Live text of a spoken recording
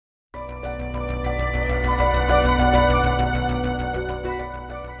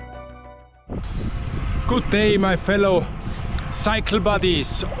Good day, my fellow cycle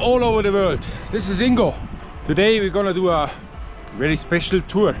buddies all over the world. This is Ingo. Today we're gonna do a very special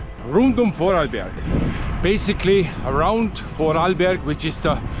tour rund Vorarlberg. Basically around Vorarlberg, which is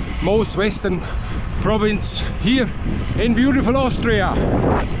the most western province here in beautiful Austria.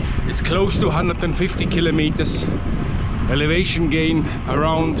 It's close to 150 kilometers. Elevation gain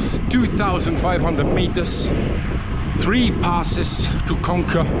around 2,500 meters. 3 passes to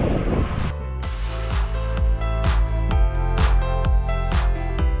conquer.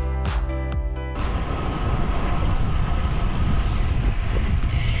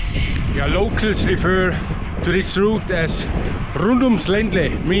 Yeah, locals refer to this route as Rundums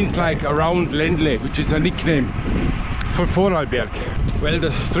Ländle, means like around Ländle, which is a nickname for Vorarlberg. Well,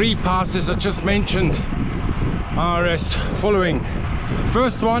 the 3 passes I just mentioned are as following.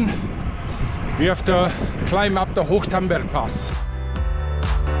 First one, we have to climb up the Hochtannbergpass.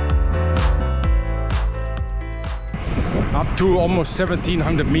 Up to almost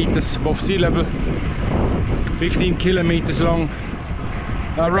 1,700 meters above sea level, 15 kilometers long.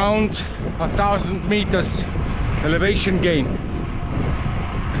 Around 1,000 meters elevation gain.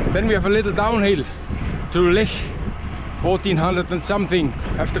 Then we have a little downhill to Lech, 1,400 and something.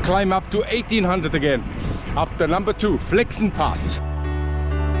 Have to climb up to 1,800 again, up the number 2 Flexenpass.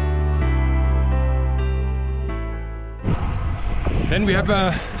 Then we have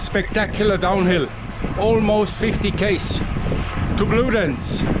a spectacular downhill, almost 50 k's to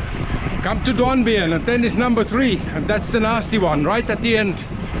Bludenz. Come to Dornbirn, and then is number 3, and that's the nasty one right at the end.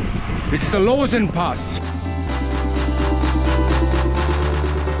 It's the Losenpass.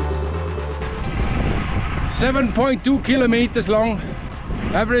 .2 kilometers long,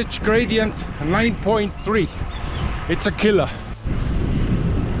 average gradient 9.3. It's a killer.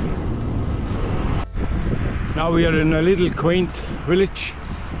 Now we are in a little quaint village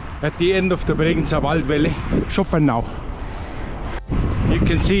at the end of the Bregenzerwald valley, Schopenau. You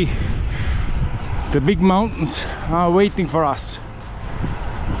can see the big mountains are waiting for us.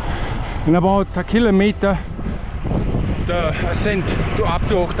 In about a kilometer, the ascent to up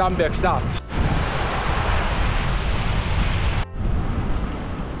to Hochtannberg starts.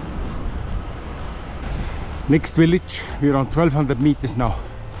 Next village, we're on 1,200 meters now.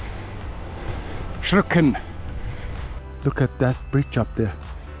 Schröcken. Look at that bridge up there.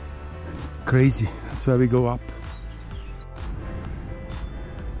 Crazy. That's where we go up.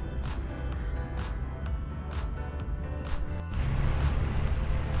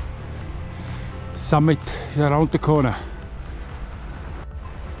 Summit is around the corner.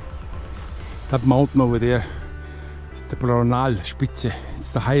 That mountain over there is the Vorarlberg.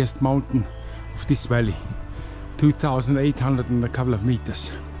 It's the highest mountain of this valley. 2,800 and a couple of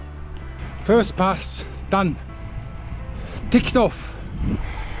meters. First pass done. Ticked off.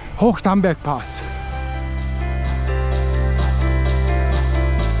 Hochtannbergpass.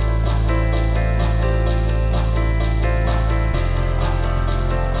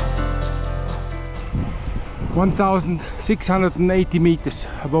 (1,680 meters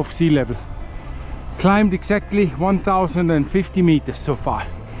above sea level. Climbed exactly 1,050 meters so far.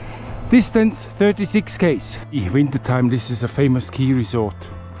 Distance 36 k's. In winter time, this is a famous ski resort.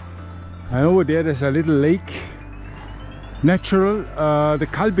 And over there's a little lake, natural, the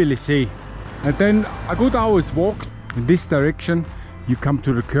Kalbele See. And then a good hour's walk in this direction, you come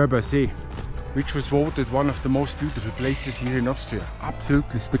to the Körber See, which was voted one of the most beautiful places here in Austria.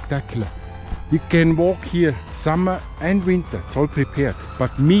 Absolutely spectacular. You can walk here summer and winter, it's all prepared,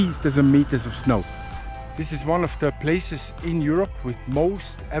 but meters and meters of snow. This is one of the places in Europe with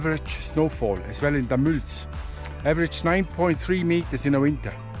most average snowfall, as well in the Mulz. Average 9.3 meters in a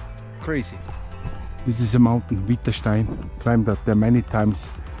winter. Crazy. This is a mountain, Witterstein. Climbed up there many times.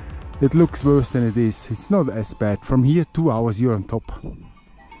 It looks worse than it is. It's not as bad. From here 2 hours you're on top. You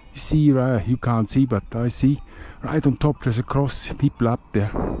see, you can't see, but I see right on top there's a cross. People up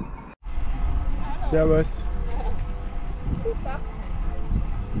there. Servus.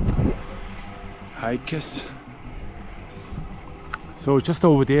 Hikers. So just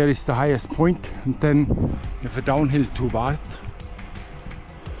over there is the highest point, and then you have a downhill to Wart.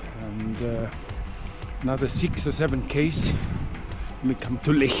 And another 6 or 7 k's. We come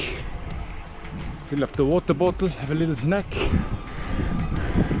to Lech. Fill up the water bottle, have a little snack.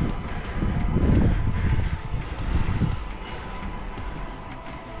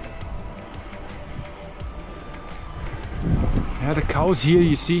 Yeah, the cows here,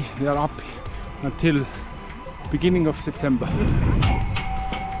 you see, they are up until beginning of September.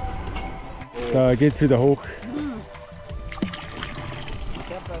 Da geht's wieder hoch.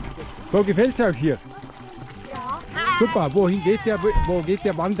 So, gefällt's euch hier? Ja. Super, wo geht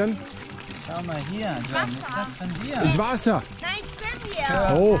ihr wandern? Schau mal hier, John, ist das von dir? Das Wasser. Nein, ich bin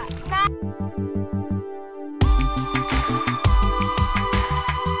hier. Oh.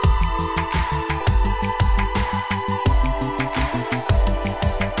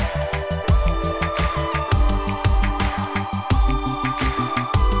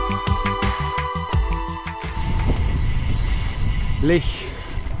 Lech.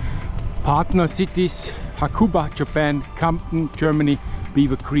 Partner cities: Hakuba, Japan; Campton, Germany;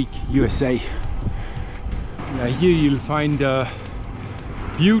 Beaver Creek, USA. Here you'll find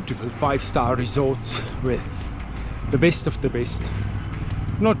beautiful 5-star resorts with the best of the best.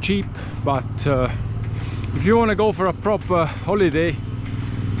 Not cheap, but if you want to go for a proper holiday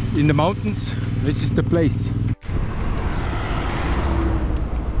in the mountains, this is the place.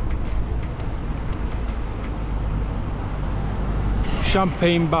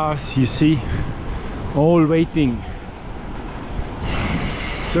 Champagne bars, you see, all waiting.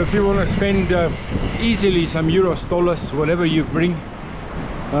 So if you want to spend easily some euros, dollars, whatever you bring,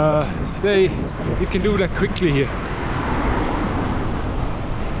 you can do that quickly here.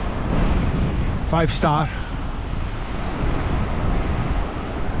 5-star.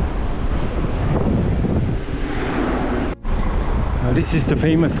 This is the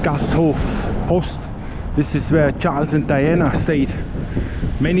famous Gasthof Post. This is where Charles and Diana stayed.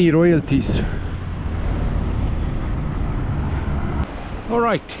 Many royalties. All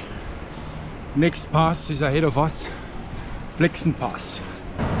right, next pass is ahead of us. Flexenpass.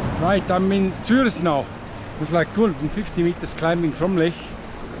 Right, I'm in Zürs now. It's like 250 meters climbing from Lech,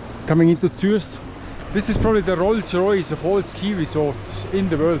 coming into Zürs. This is probably the Rolls-Royce of all ski resorts in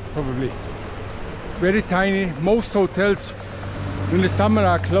the world, probably. Very tiny. Most hotels in the summer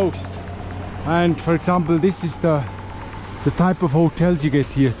are closed. And for example, this is the type of hotels you get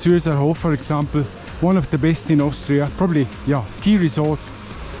here. Zürcher Hof, for example, one of the best in Austria. Probably, yeah, ski resort.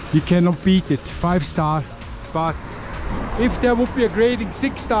 You cannot beat it. 5-star. But if there would be a grading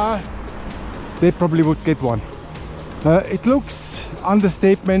 6-star, they probably would get one. It looks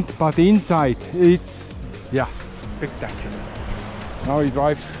understatement, but inside it's, yeah, spectacular. Now we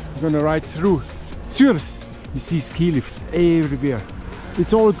drive. We're gonna ride through Zürs. You see ski lifts everywhere.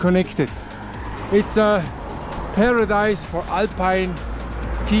 It's all connected. It's a paradise for alpine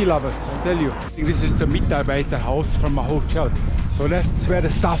ski lovers, I tell you. I think this is the Mitarbeiterhaus from a hotel. So that's where the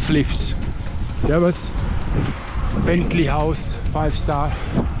staff lives. Servus. Bentley house, 5-star.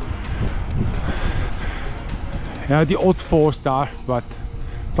 Yeah, the odd 4-star, but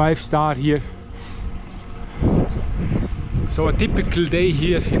 5-star here. So a typical day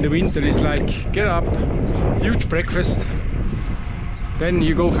here in the winter is like get up, huge breakfast, then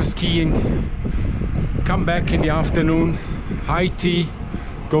you go for skiing, come back in the afternoon, high tea,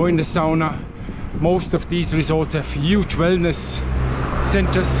 go in the sauna. Most of these resorts have huge wellness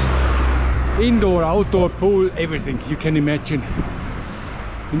centers, indoor, outdoor pool, everything you can imagine.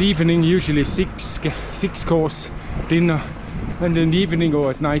 In the evening, usually six course dinner, and in the evening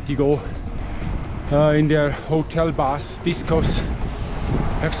or at night you go in their hotel bars, discos,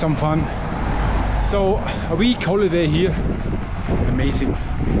 have some fun. So a week holiday here, amazing.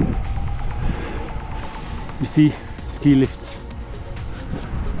 You see ski lifts.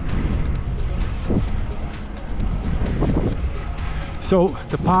 So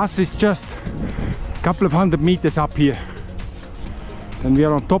the pass is just a couple of 100 meters up here, and we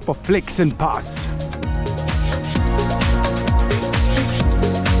are on top of Flexenpass.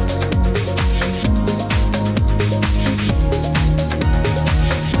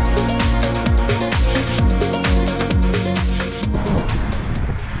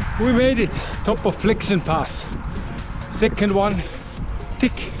 We made it, top of Flexenpass. Second one,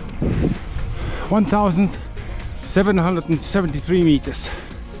 tick. 1,773 meters.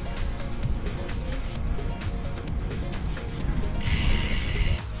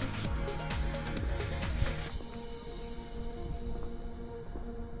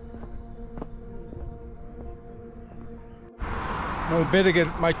 I better get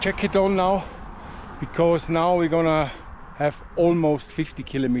my jacket on now, because now we're gonna have almost 50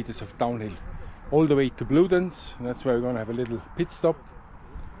 kilometers of downhill all the way to Bludenz. That's where we're gonna have a little pit stop,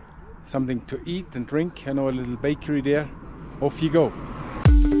 something to eat and drink. I know a little bakery there. Off you go.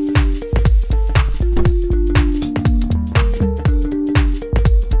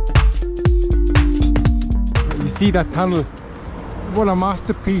 You see that tunnel? What a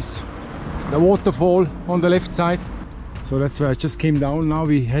masterpiece. The waterfall on the left side. So that's where I just came down. Now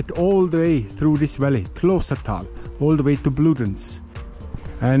we head all the way through this valley, Klostertal, all the way to Bludenz.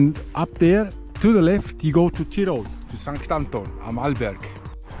 And up there to the left you go to Tyrol, to St. Anton am Arlberg.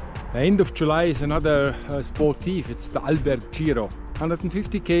 The end of July is another sportive, it's the Arlberg Giro.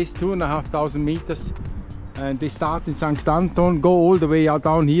 150 k's, 2,500 meters. And they start in St. Anton, go all the way out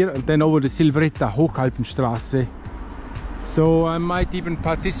down here and then over the Silvretta Hochalpenstraße. So I might even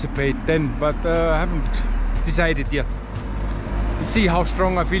participate then, but I haven't decided yet. You see how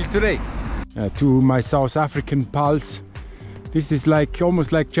strong I feel today. To my South African pals, this is like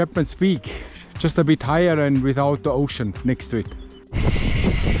almost like Chapman's Peak, just a bit higher and without the ocean next to it.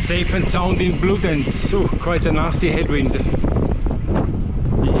 Safe and sound in Bludenz. Oh, quite a nasty headwind.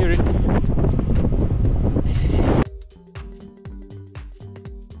 You hear it?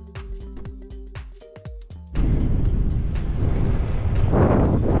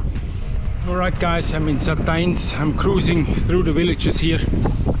 Alright guys, I'm in Satains. I'm cruising through the villages here,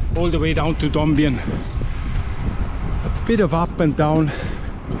 all the way down to Dombien. A bit of up and down,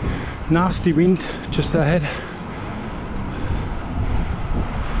 nasty wind just ahead.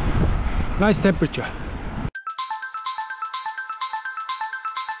 Nice temperature.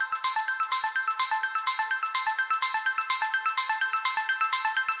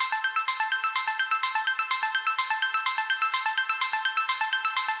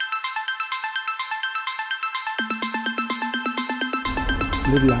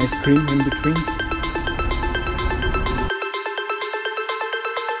 Little ice cream in between.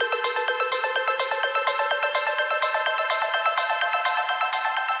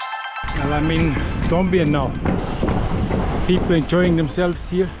 Well, I'm in Dombien now. People enjoying themselves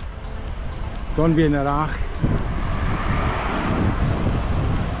here. Dombien Arach.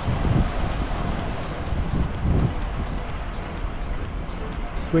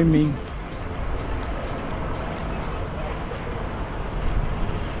 Swimming.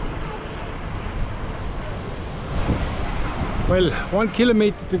 Well, 1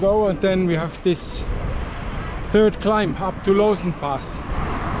 kilometer to go and then we have this third climb up to Losenpass.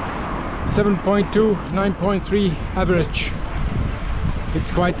 7.2, 9.3 average.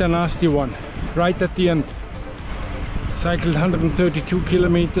 It's quite a nasty one, right at the end. Cycled 132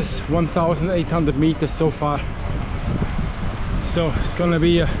 kilometers, 1,800 meters so far. So it's gonna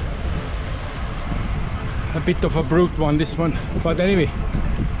be a bit of a brute one, this one. But anyway,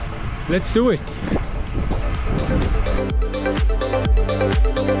 let's do it.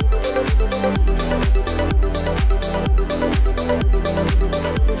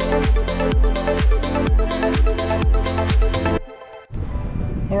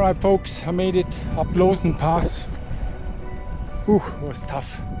 Alright folks, I made it up Losenpass. It was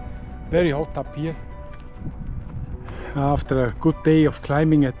tough. Very hot up here. After a good day of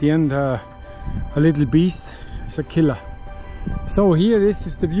climbing at the end, a little beast is a killer. So here, this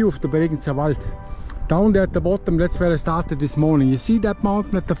is the view of the Bregenzerwald. Down there at the bottom, that's where I started this morning. You see that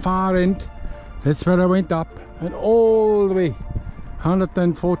mountain at the far end? That's where I went up, and all the way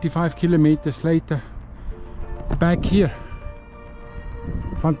 145 kilometers later back here.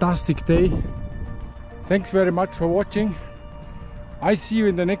 Fantastic day. Thanks very much for watching. I see you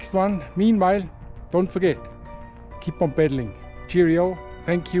in the next one. Meanwhile, don't forget, keep on pedaling. Cheerio,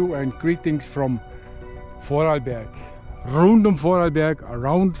 thank you, and greetings from Vorarlberg. Rund Vorarlberg,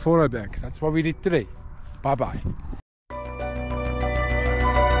 around Vorarlberg. That's what we did today. Bye bye.